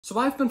So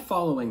I've been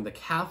following the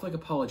Catholic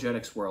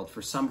apologetics world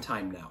for some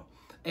time now,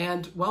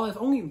 and while I've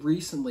only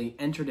recently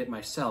entered it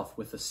myself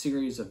with a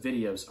series of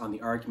videos on the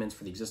arguments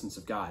for the existence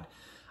of God,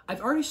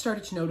 I've already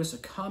started to notice a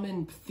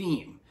common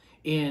theme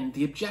in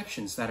the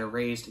objections that are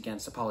raised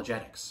against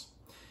apologetics.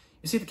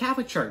 You see, the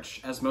Catholic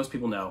Church, as most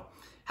people know,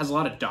 has a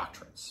lot of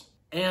doctrines,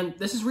 and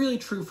this is really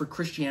true for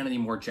Christianity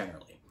more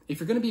generally.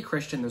 If you're going to be a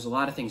Christian, there's a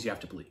lot of things you have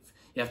to believe.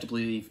 You have to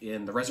believe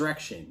in the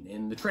resurrection,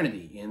 in the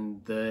Trinity, in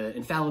the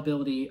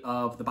infallibility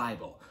of the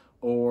Bible,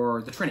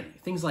 or the Trinity,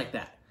 things like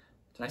that.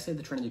 Did I say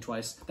the Trinity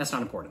twice? That's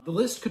not important. The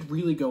list could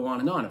really go on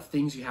and on of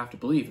things you have to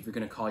believe if you're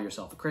going to call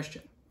yourself a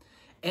Christian.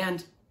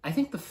 And I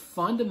think the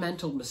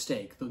fundamental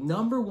mistake, the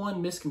number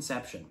one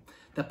misconception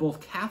that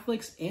both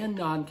Catholics and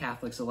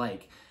non-Catholics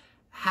alike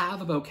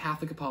have about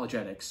Catholic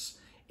apologetics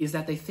is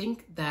that they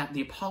think that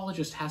the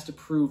apologist has to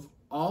prove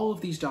all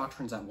of these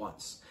doctrines at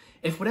once.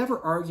 If whatever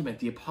argument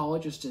the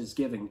apologist is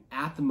giving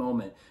at the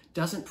moment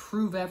doesn't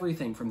prove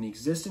everything from the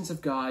existence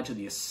of God to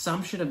the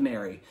assumption of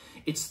Mary,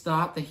 it's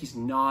thought that he's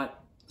not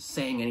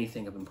saying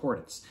anything of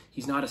importance.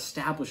 He's not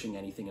establishing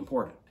anything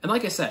important. And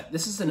like I said,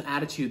 this is an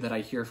attitude that I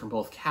hear from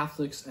both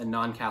Catholics and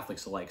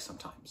non-Catholics alike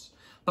sometimes.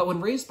 But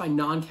when raised by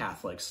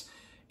non-Catholics,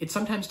 it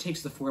sometimes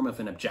takes the form of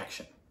an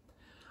objection.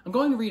 I'm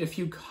going to read a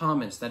few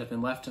comments that have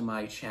been left on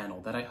my channel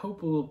that I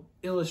hope will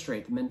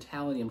illustrate the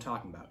mentality I'm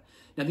talking about.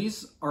 Now,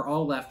 these are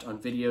all left on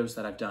videos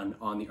that I've done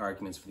on the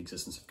arguments for the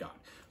existence of God.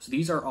 So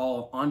these are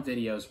all on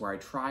videos where I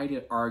try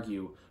to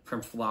argue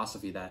from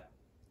philosophy that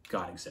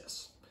God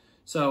exists.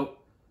 So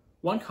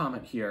one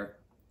comment here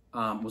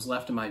was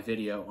left in my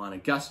video on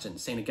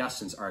St.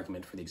 Augustine's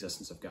argument for the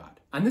existence of God.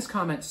 And this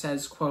comment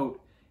says,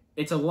 quote,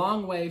 "It's a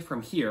long way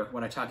from here,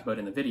 what I talked about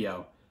in the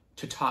video,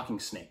 to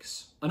talking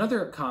snakes."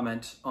 Another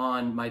comment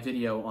on my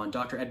video on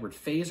Dr. Edward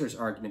Feser's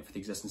argument for the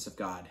existence of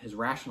God, his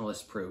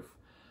rationalist proof,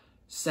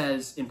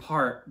 says in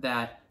part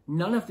that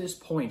none of this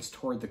points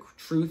toward the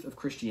truth of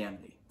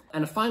Christianity.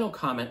 And a final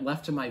comment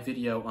left in my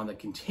video on the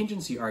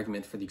contingency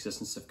argument for the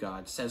existence of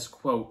God says,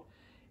 quote,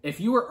 "If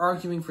you are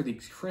arguing for the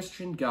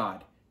Christian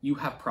God, you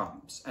have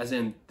problems," as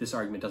in this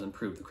argument doesn't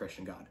prove the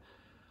Christian God.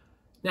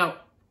 Now,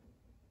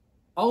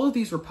 all of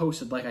these were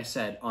posted, like I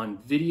said, on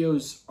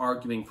videos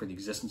arguing for the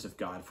existence of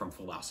God from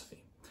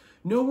philosophy.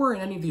 Nowhere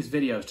in any of these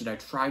videos did I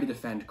try to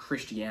defend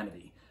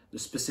Christianity, the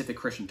specific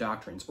Christian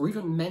doctrines, or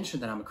even mention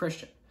that I'm a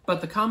Christian. But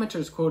the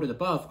commenters quoted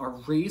above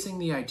are raising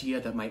the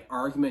idea that my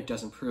argument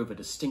doesn't prove a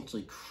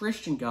distinctly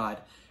Christian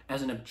God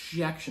as an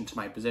objection to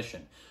my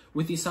position,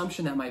 with the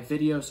assumption that my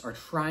videos are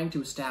trying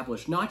to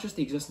establish not just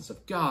the existence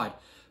of God,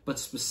 but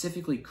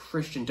specifically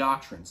Christian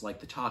doctrines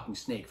like the talking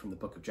snake from the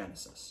book of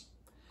Genesis.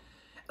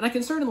 And I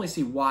can certainly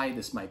see why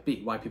this might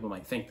be, why people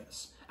might think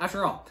this.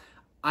 After all,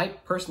 I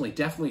personally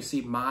definitely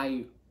see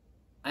my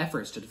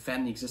efforts to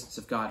defend the existence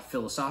of God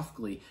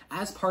philosophically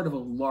as part of a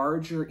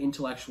larger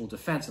intellectual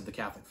defense of the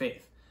Catholic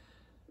faith.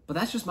 But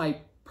that's just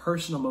my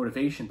personal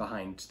motivation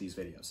behind these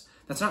videos.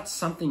 That's not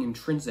something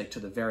intrinsic to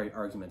the very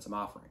arguments I'm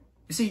offering.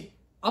 You see,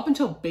 up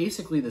until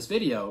basically this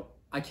video,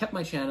 I kept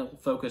my channel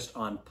focused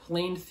on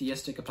plain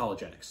theistic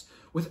apologetics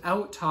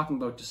without talking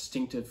about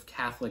distinctive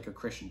Catholic or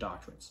Christian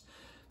doctrines.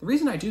 The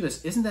reason I do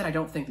this isn't that I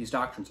don't think these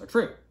doctrines are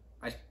true.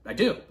 I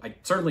do. I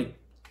certainly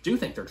do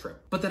think they're true.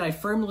 But that I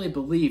firmly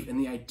believe in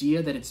the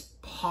idea that it's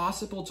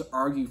possible to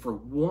argue for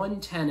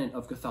one tenet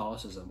of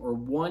Catholicism or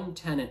one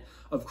tenet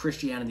of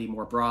Christianity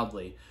more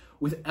broadly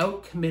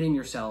without committing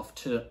yourself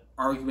to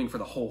arguing for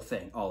the whole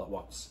thing all at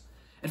once.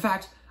 In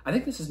fact, I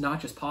think this is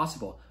not just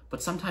possible,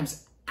 but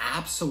sometimes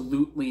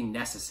absolutely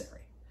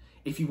necessary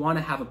if you want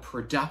to have a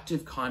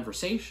productive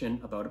conversation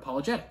about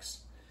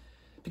apologetics.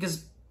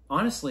 Because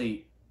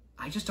honestly,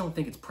 I just don't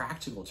think it's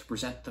practical to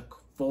present the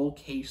full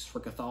case for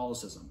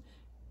Catholicism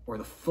or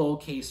the full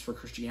case for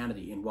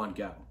Christianity in one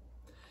go.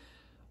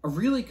 A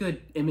really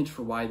good image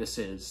for why this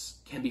is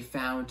can be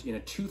found in a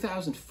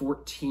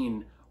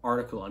 2014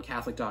 article on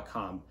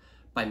Catholic.com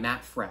by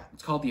Matt Fradd.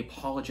 It's called The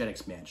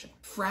Apologetics Mansion.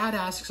 Fradd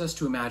asks us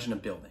to imagine a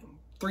building,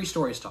 3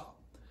 stories tall.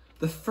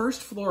 The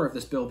first floor of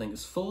this building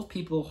is full of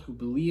people who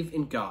believe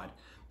in God,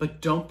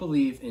 but don't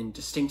believe in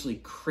distinctly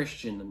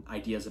Christian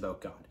ideas about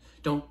God,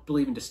 don't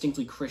believe in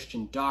distinctly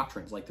Christian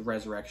doctrines like the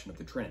resurrection of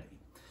the Trinity.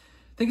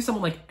 Think of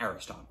someone like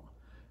Aristotle,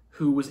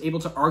 who was able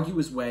to argue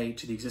his way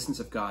to the existence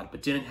of God,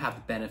 but didn't have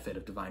the benefit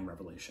of divine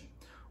revelation.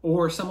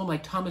 Or someone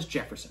like Thomas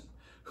Jefferson,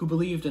 who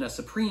believed in a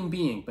supreme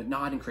being, but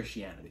not in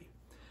Christianity.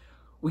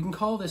 We can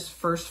call this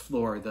first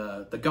floor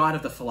the God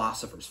of the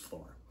philosophers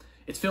floor.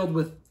 It's filled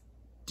with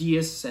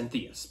deists and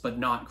theists, but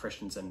not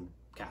Christians and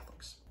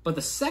Catholics. But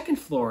the second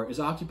floor is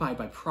occupied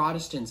by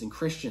Protestants and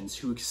Christians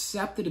who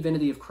accept the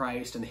divinity of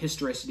Christ and the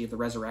historicity of the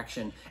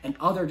resurrection and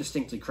other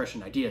distinctly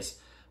Christian ideas,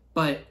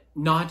 but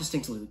not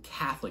distinctly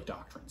Catholic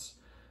doctrines.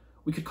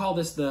 We could call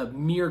this the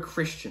mere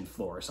Christian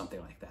floor or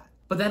something like that.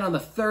 But then on the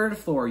third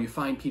floor, you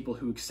find people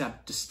who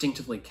accept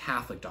distinctively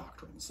Catholic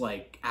doctrines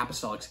like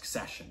apostolic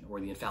succession or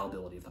the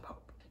infallibility of the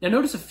Pope. Now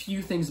notice a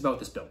few things about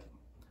this building.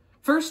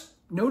 First,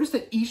 notice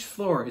that each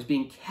floor is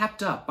being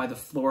kept up by the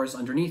floors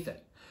underneath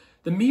it.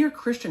 The mere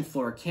Christian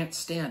floor can't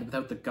stand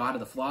without the God of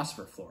the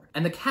philosopher floor.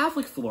 And the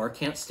Catholic floor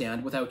can't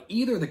stand without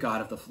either the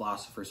God of the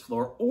philosopher's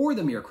floor or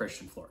the mere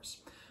Christian floors.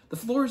 The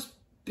floors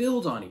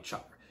build on each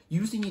other,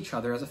 using each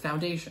other as a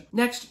foundation.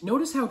 Next,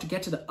 notice how to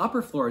get to the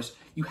upper floors,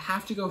 you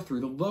have to go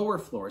through the lower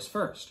floors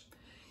first.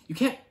 You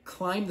can't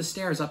climb the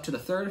stairs up to the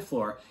third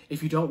floor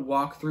if you don't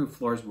walk through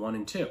floors 1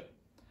 and 2.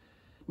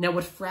 Now,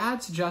 what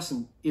Frad suggests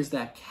is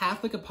that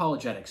Catholic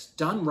apologetics,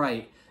 done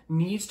right,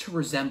 needs to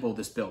resemble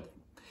this building.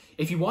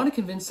 If you want to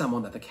convince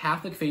someone that the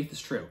Catholic faith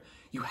is true,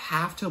 you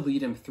have to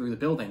lead him through the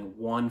building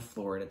 1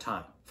 floor at a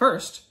time.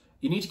 First,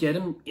 you need to get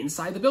him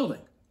inside the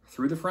building,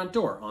 through the front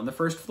door, on the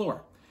first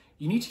floor.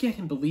 You need to get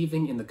him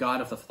believing in the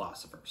God of the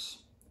philosophers.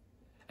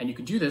 And you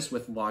can do this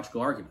with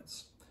logical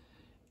arguments.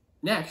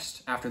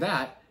 Next, after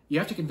that, you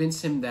have to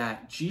convince him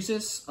that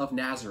Jesus of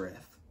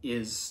Nazareth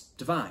is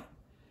divine,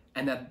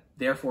 and that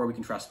therefore we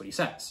can trust what he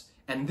says.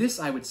 And this,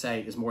 I would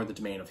say, is more the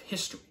domain of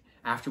history.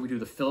 After we do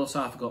the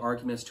philosophical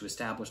arguments to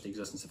establish the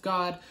existence of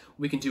God,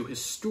 we can do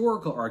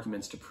historical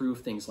arguments to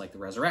prove things like the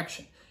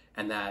resurrection,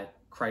 and that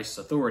Christ's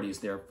authority is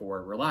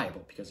therefore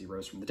reliable because he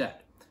rose from the dead.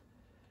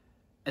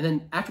 And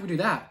then after we do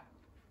that,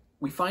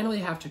 we finally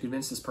have to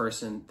convince this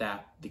person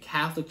that the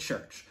Catholic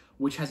Church,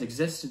 which has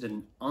existed in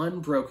an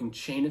unbroken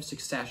chain of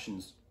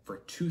successions for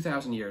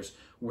 2,000 years,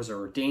 was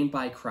ordained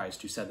by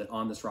Christ, who said that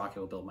on this rock I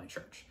will build my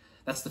church.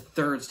 That's the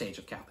third stage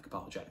of Catholic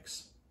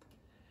apologetics.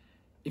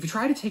 If you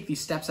try to take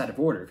these steps out of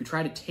order, if you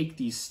try to take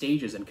these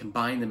stages and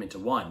combine them into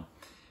one,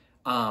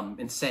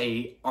 and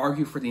say,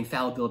 argue for the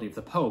infallibility of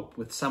the Pope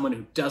with someone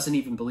who doesn't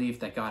even believe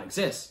that God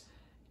exists,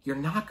 you're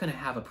not going to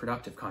have a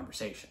productive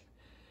conversation.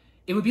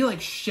 It would be like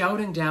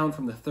shouting down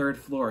from the third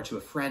floor to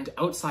a friend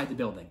outside the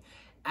building,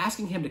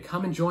 asking him to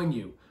come and join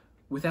you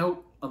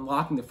without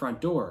unlocking the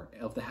front door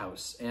of the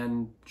house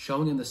and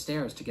showing him the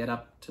stairs to get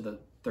up to the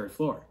third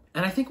floor.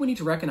 And I think we need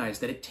to recognize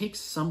that it takes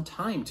some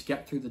time to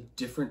get through the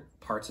different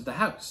parts of the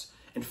house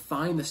and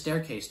find the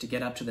staircase to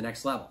get up to the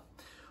next level.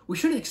 We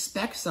shouldn't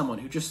expect someone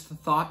who just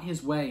thought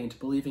his way into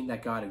believing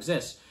that God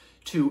exists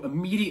to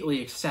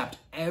immediately accept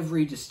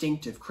every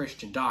distinctive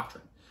Christian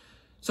doctrine.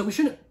 So we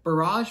shouldn't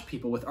barrage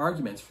people with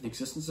arguments for the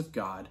existence of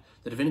God,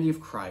 the divinity of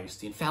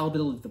Christ, the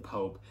infallibility of the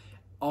Pope,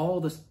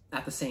 all this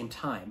at the same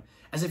time,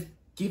 as if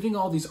giving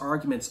all these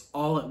arguments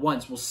all at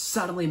once will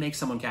suddenly make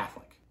someone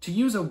Catholic. To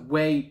use a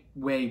way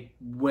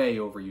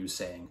overused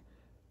saying,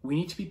 we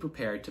need to be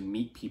prepared to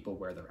meet people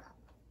where they're at.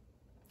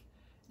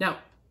 Now,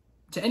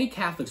 to any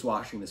Catholics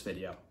watching this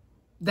video,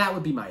 that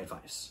would be my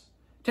advice.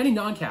 To any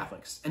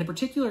non-Catholics, and in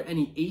particular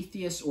any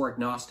atheists or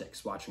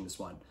agnostics watching this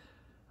one,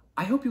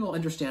 I hope you will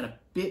understand a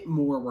bit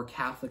more where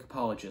Catholic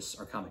apologists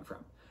are coming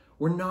from.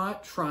 We're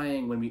not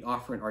trying, when we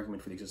offer an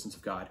argument for the existence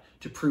of God,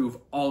 to prove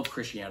all of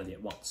Christianity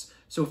at once.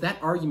 So if that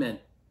argument,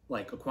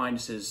 like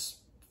Aquinas'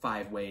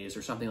 5 ways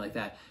or something like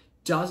that,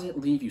 doesn't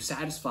leave you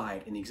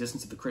satisfied in the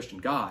existence of the Christian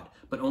God,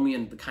 but only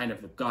in the kind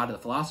of the God of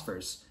the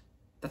philosophers,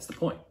 that's the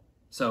point.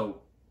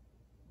 So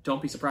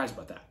don't be surprised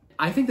about that.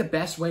 I think the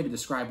best way to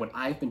describe what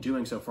I've been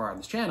doing so far on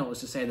this channel is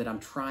to say that I'm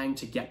trying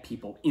to get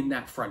people in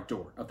that front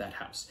door of that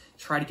house.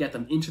 Try to get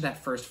them into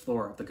that first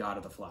floor of the God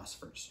of the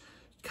philosophers.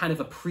 Kind of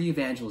a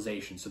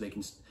pre-evangelization, so they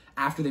can,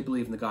 after they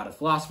believe in the God of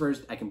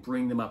philosophers, I can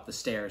bring them up the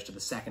stairs to the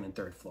 2nd and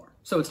 3rd floor.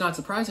 So it's not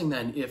surprising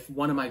then if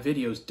one of my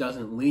videos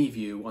doesn't leave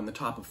you on the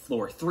top of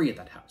floor 3 at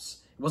that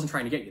house. It wasn't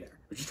trying to get you there.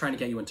 It was just trying to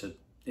get you into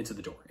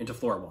the door, into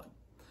floor 1.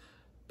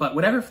 But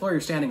whatever floor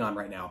you're standing on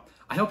right now,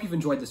 I hope you've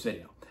enjoyed this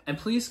video. And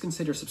please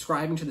consider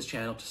subscribing to this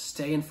channel to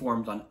stay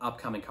informed on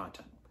upcoming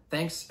content.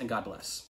 Thanks, and God bless.